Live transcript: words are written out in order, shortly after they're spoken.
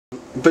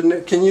But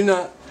no, can you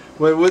not?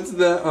 What's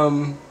the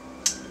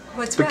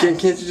What's but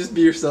can't you just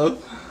be yourself?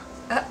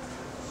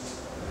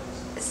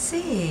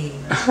 See.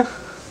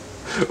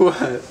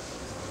 What?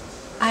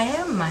 I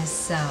am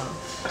myself.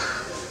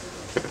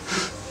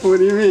 What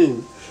do you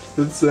mean?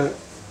 It's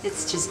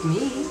It's just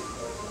me.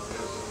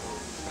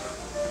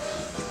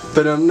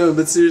 But no,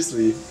 but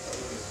seriously.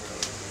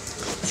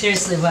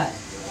 Seriously, what?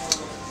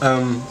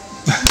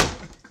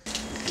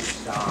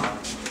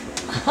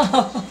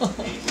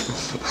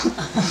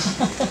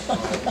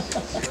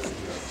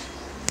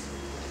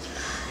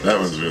 That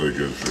one's really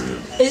good for you.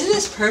 Isn't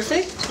this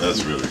perfect?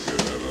 That's really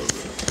good. I love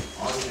that.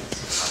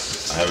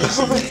 I haven't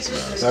seen this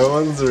match. That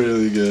one's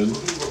really good.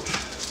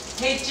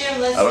 Hey Jim,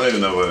 let's I don't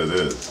even know what it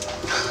is.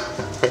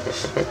 I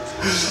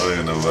don't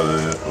even know what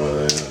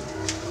it is.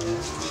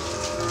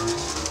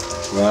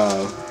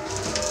 Wow.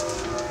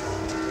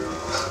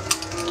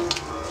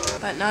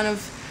 But none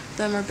of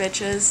them are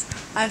bitches.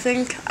 I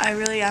think I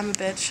really am a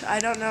bitch. I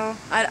don't know.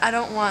 I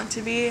don't want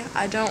to be.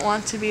 I don't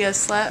want to be a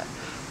slut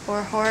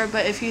or whore,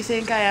 but if you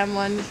think I am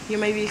one, you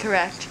may be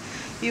correct.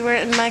 You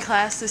weren't in my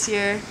class this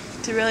year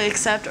to really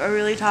accept or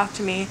really talk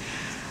to me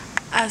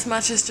as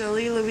much as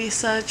Jolie,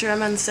 Louisa,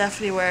 Jerem, and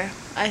Stephanie were.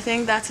 I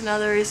think that's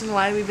another reason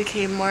why we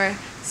became more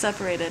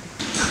separated.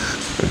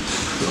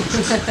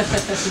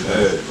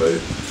 Hey, buddy.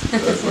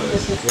 That's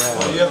nice. Yeah.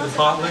 Oh, you have the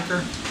pot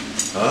liquor?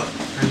 Huh?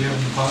 Are you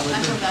having the pot liquor?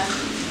 I feel bad.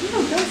 You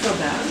don't feel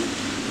bad.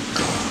 Oh,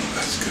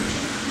 that's good.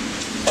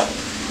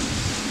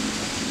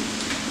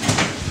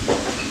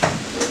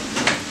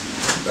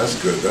 That's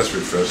good. That's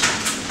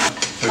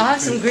refreshing. Ah,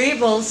 some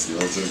Greebles. You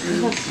want some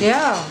green?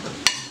 Yeah.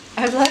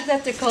 I like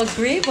that they're called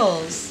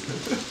Greebles.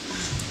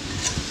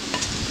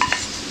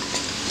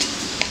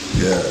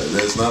 Yeah,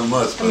 there's not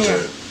much, Come but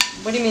here.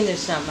 What do you mean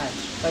there's not much?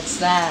 What's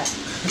that?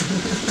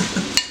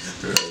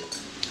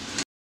 Right.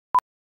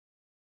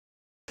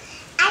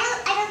 I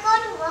don't go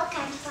to work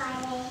on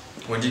Friday.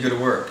 When do you go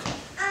to work?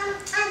 On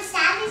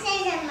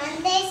Saturdays and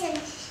Mondays and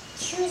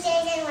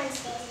Tuesdays and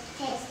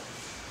Wednesdays.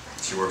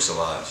 She works a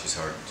lot. She's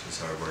hard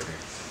working.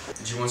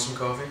 Did you want some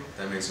coffee?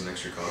 That makes some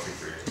extra coffee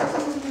for you. I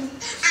don't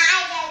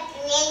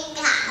drink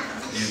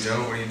coffee. You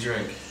don't? What do you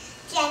drink?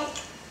 Drink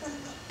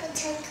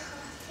pretend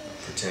coffee.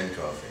 Pretend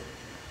coffee.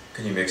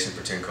 Can you make some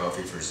pretend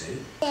coffee for Z?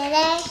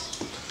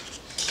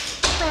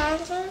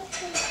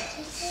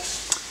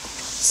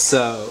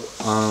 So,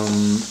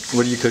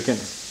 what are you cooking?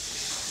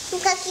 I'm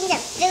cooking the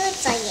food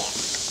for you.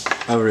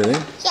 Oh, really?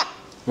 Yeah.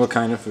 What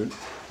kind of food?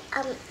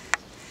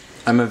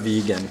 I'm a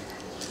vegan.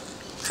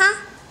 Huh?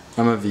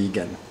 I'm a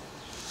vegan.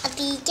 A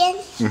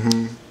vegan?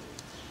 Mm-hmm.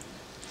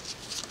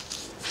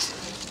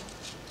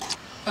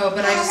 Oh,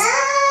 but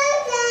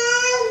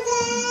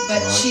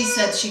But she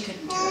said she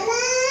couldn't do it.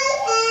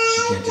 She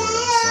can't do it on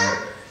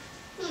Saturday.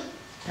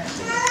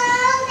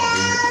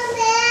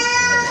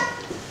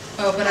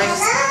 Oh, but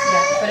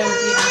yeah, but it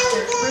would be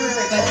after.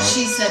 But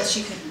she said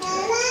she couldn't do it.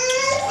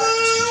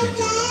 She can't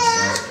do it on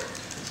Saturday.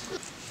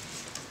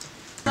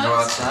 Wanna go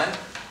outside?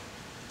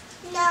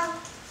 No.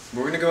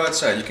 We're gonna go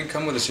outside. You can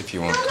come with us if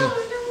you want. No, Come. I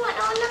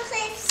want to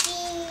play with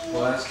you.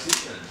 Well, ask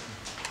Stephen.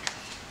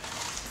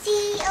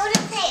 See, I want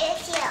to play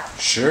with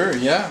you. Sure,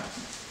 yeah.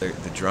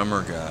 The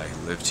drummer guy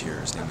who lived here,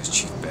 his name was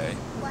Chief Bay,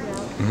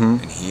 Mm-hmm.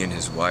 and he and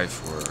his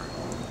wife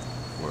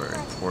were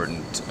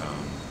important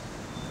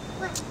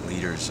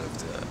leaders of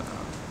the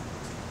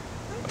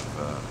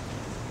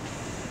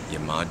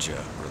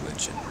Yamaja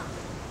religion.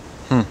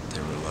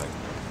 They were like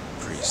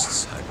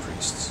priests, high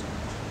priests.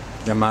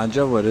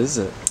 Yamaja, what is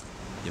it?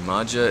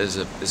 Yamaja is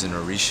an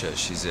Orisha.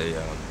 She's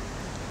a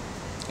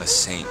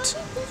saint.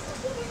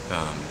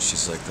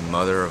 She's like the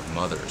mother of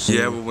mothers.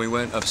 Yeah, when we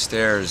went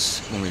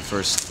upstairs, when we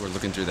first were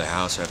looking through the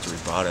house after we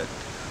bought it,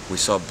 we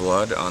saw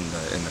blood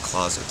in the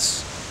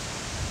closets,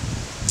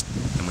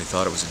 and we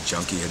thought it was a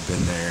junkie had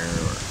been there.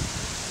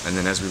 And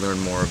then as we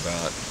learned more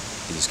about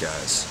these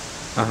guys,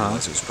 we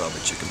realized it was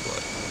probably chicken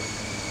blood.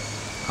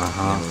 They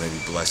were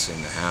maybe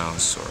blessing the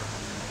house, or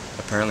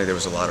apparently there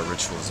was a lot of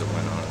rituals that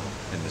went on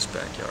in this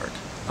backyard,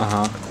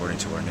 according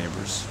to our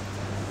neighbors.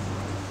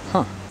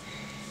 Huh.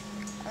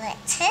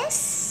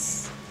 Lettuce.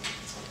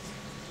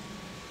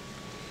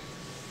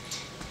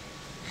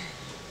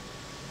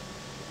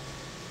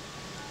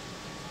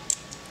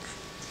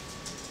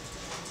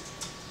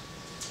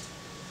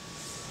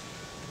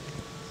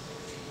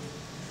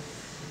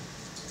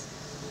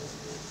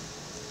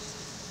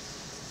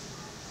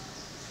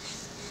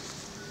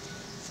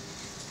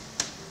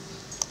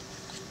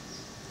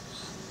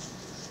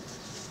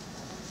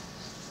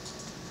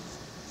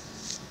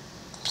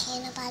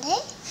 Peanut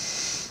butter,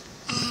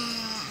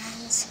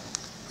 and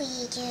we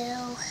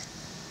do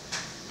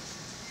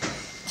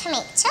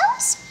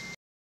tomatoes.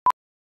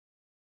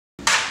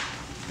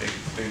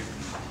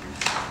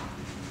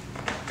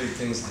 Big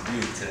things to do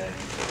today.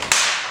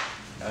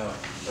 Oh,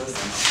 those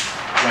things.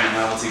 Giant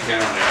novelty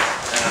calendar.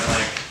 And I'm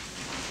like,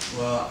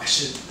 well, I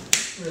should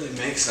really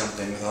make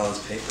something with all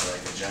this paper,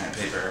 like a giant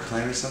paper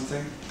airplane or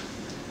something.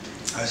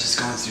 I was just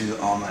going through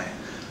all my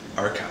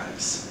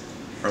archives,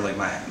 or like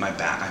my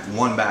back. I have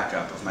one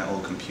backup of my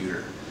old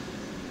computer,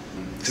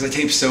 Because I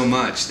taped so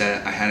much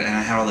that I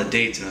had all the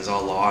dates and it was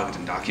all logged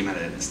and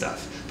documented and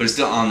stuff. But it's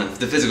still on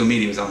the physical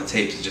media was on the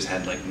tapes. It just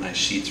had like nice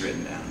sheets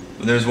written down.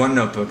 There's one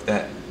notebook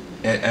that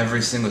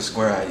every single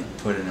square I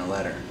put in a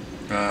letter.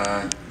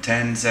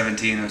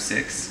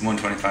 10/17/06,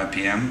 1:25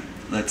 p.m.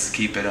 Let's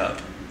keep it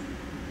up.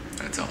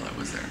 That's all that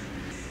was there.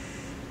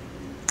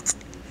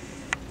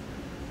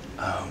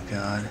 Oh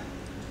God.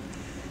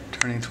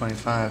 Turning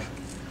 25.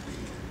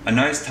 A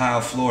nice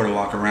tile floor to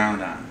walk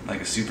around on,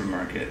 like a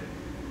supermarket.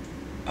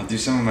 I'll do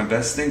some of my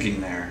best thinking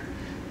there,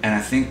 and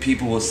I think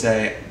people will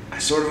say, I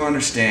sort of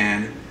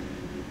understand,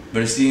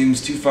 but it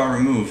seems too far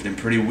removed and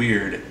pretty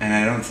weird, and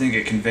I don't think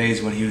it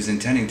conveys what he was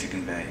intending to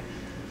convey.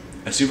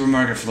 A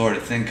supermarket floor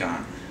to think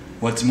on.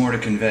 What's more to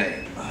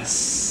convey? A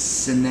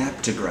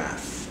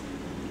synaptograph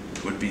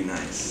would be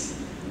nice.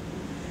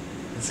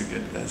 I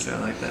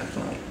like that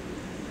thought.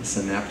 A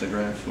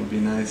synaptograph would be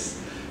nice.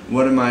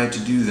 What am I to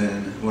do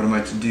then? What am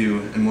I to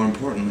do? And more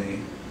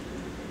importantly,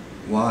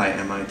 why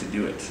am I to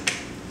do it?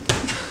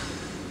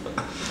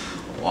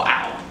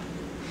 Wow.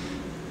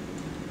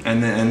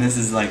 And this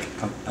is like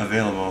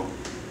available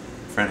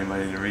for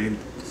anybody to read.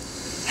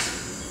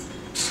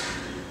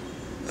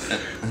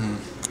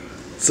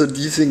 So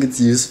do you think it's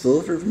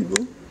useful for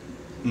people?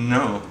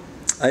 No.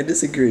 I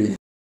disagree.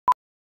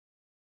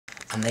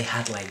 And they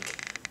had like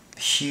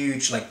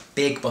huge, like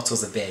big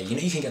bottles of beer. You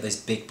know, you can get those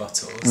big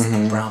bottles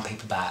in brown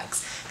paper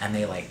bags, and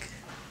they like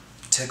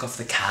took off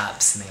the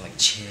caps and they like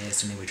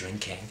cheersed when they were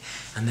drinking.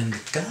 And then the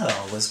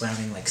girl was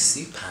wearing like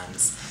suit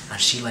pants, and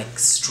she like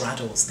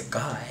straddles the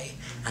guy,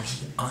 and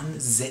he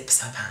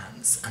unzips her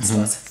pants and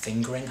starts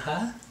fingering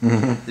her.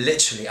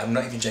 Literally, I'm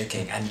not even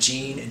joking. And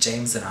Jean,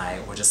 James, and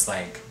I were just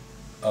like,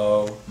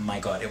 oh my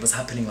God, it was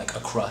happening like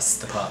across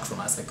the park from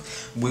us. Like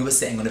we were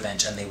sitting on a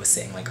bench and they were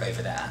sitting like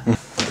over there.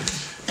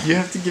 You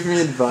have to give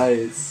me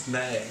advice. No.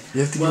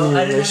 You have to give me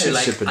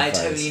relationship I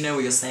advice. totally know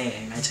what you're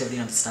saying. I totally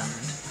understand.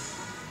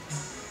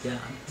 Yeah,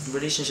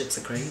 relationships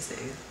are crazy.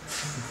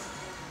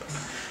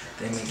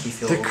 They make you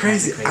feel They're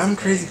crazy. I'm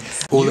crazy.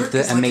 All of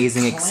the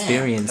amazing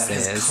experiences.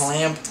 That has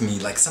clamped me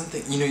like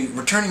something. You know,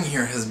 returning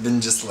here has been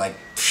just like.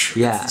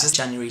 Yeah. Just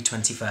January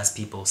 21st,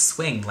 people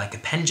swing like a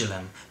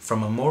pendulum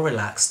from a more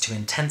relaxed to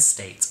intense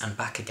state and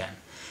back again,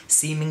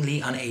 seemingly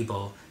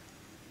unable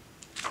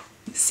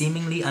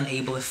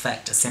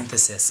effect a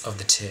synthesis of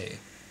the two.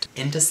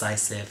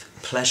 Indecisive,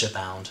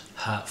 pleasure-bound,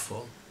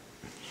 hurtful.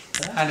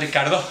 Hi,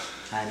 Ricardo.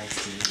 Hi, nice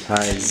to meet you.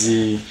 Hi,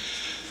 Z.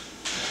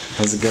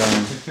 How's it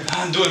going?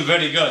 I'm doing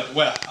very good.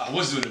 Well, I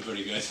was doing it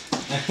very good.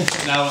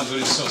 Now I'm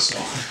doing so-so.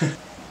 To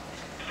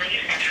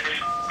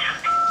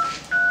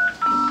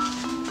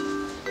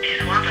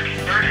swap a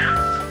converter,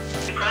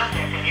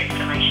 process an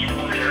installation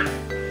order,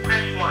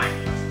 press 1.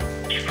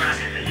 To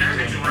process a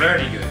service order,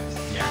 Very good.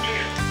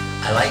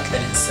 I like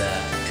that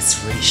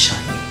it's really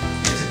shiny.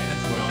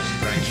 Well,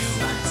 thank you.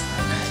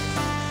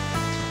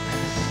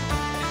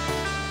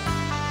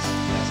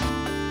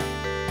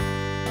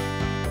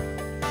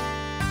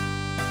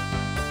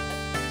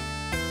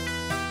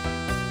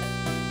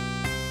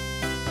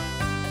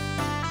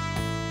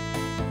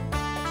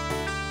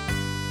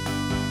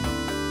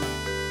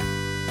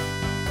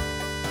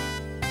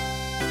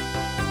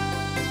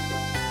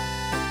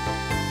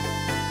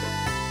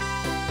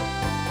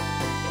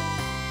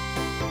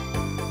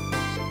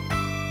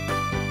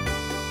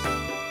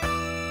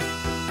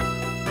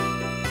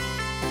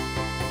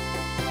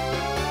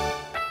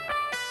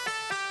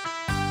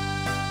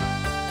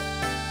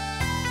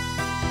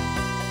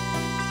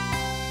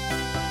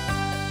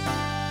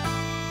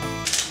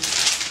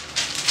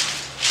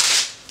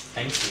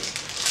 Thank you.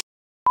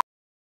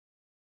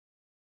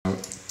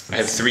 I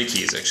have 3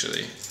 keys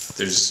actually.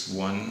 There's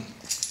one.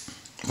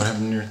 What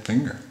happened to your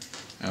finger?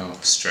 Oh,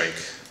 strike.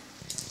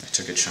 I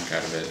took a chunk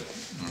out of it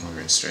when we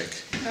were in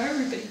strike.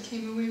 Everybody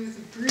came away with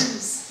a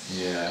bruise.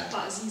 Yeah.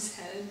 Bozzy's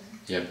head.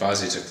 Yeah,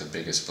 Bozzy took the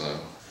biggest blow.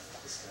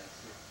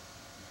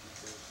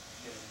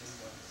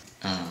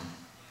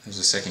 There's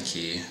a second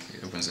key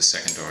that opens the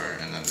second door,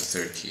 and then the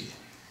third key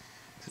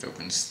that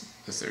opens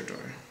the third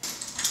door.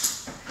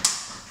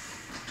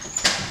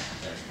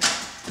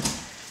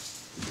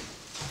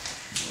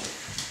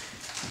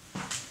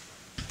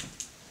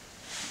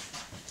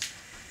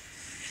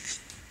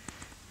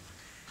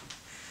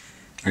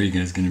 Are you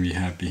guys gonna be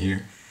happy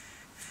here?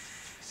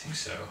 I think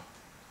so.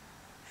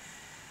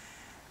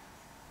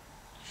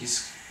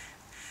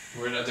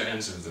 We're at other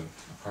ends of the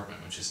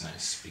apartment, which is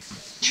nice. But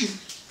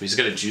he's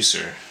got a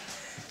juicer.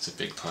 It's a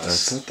big plus.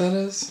 That's what that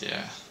is?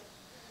 Yeah.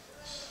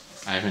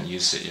 I haven't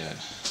used it yet,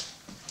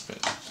 but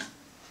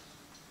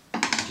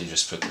you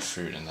just put the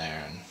fruit in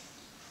there and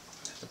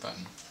hit the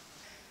button.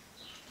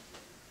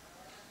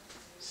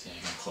 See, I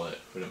can pull it,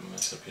 put it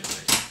mess up your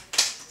leg.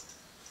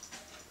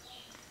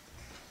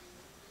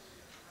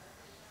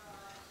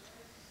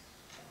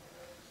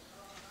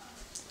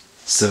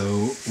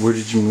 So, where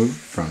did you move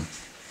from?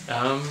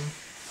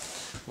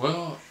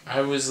 Well,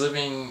 I was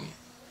living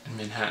in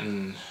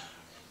Manhattan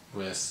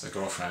with a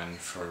girlfriend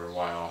for a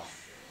while,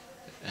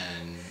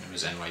 and it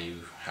was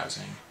NYU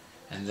housing.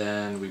 And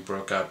then we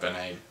broke up and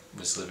I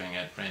was living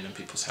at random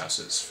people's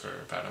houses for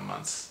about a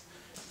month.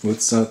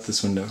 What's out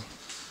this window?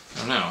 I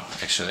don't know,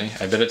 actually.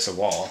 I bet it's a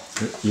wall.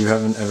 You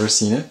haven't ever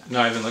seen it?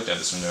 No, I haven't looked at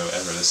this window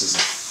ever. This is the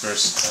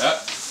first...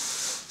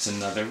 it's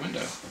another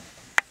window.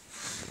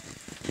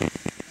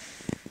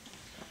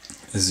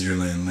 Is your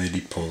landlady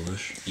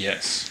Polish?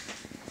 Yes.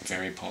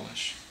 Very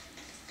Polish.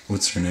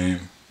 What's her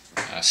name?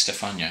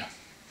 Stefania.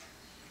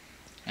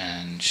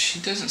 And she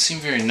doesn't seem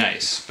very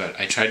nice, but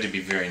I tried to be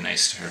very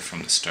nice to her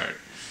from the start.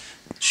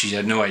 She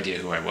had no idea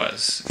who I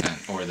was,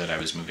 or that I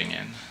was moving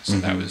in, so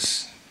that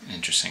was an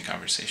interesting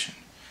conversation.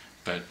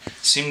 But it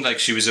seemed like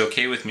she was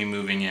okay with me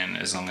moving in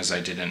as long as I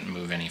didn't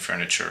move any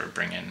furniture or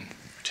bring in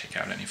or take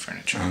out any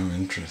furniture. Oh,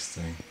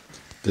 interesting.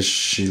 Does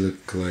she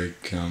look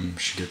like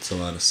she gets a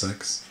lot of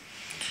sex?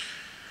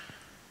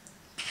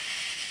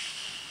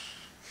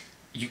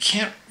 You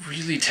can't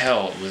really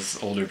tell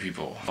with older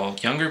people. Well,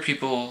 younger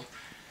people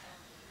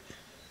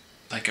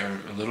like are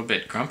a little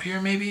bit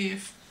grumpier maybe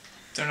if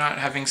they're not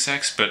having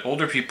sex, but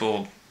older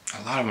people,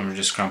 a lot of them are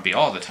just grumpy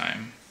all the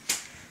time.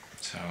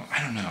 So,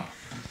 I don't know.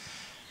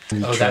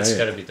 Oh, that's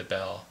gotta be the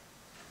bell.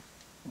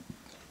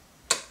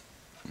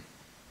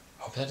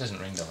 Hope that doesn't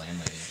ring the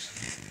landlady or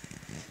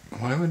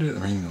something. Why would it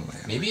ring the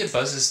landlady? Maybe it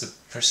buzzes the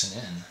person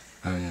in.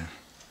 Oh yeah.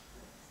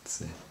 Let's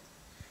see.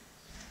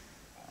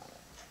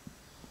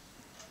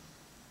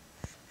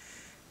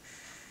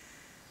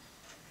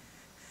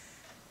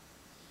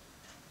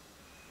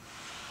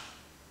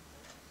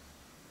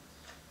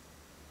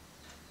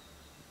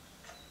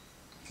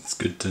 It's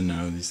good to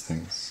know these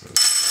things. So.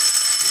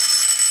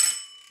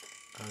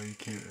 Oh, you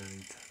can't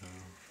really tell.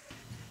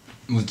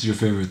 What's your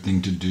favorite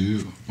thing to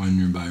do when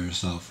you're by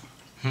yourself?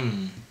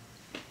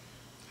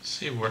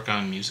 Say work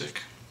on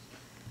music.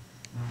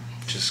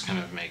 Just kind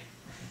of make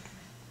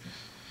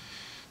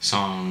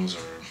songs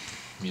or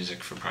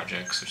music for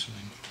projects or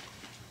something.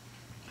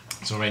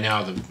 So right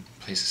now the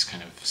place is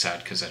kind of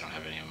sad because I don't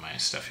have any of my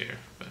stuff here,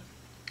 but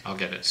I'll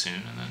get it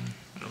soon and then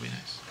it'll be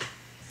nice.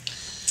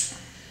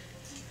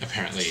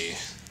 Apparently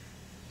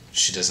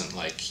she doesn't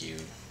like you,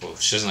 well,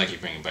 she doesn't like you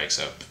bringing bikes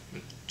up,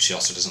 but she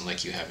also doesn't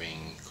like you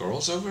having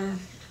girls over,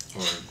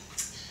 or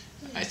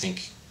I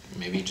think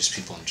maybe just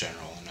people in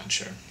general, I'm not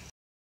sure.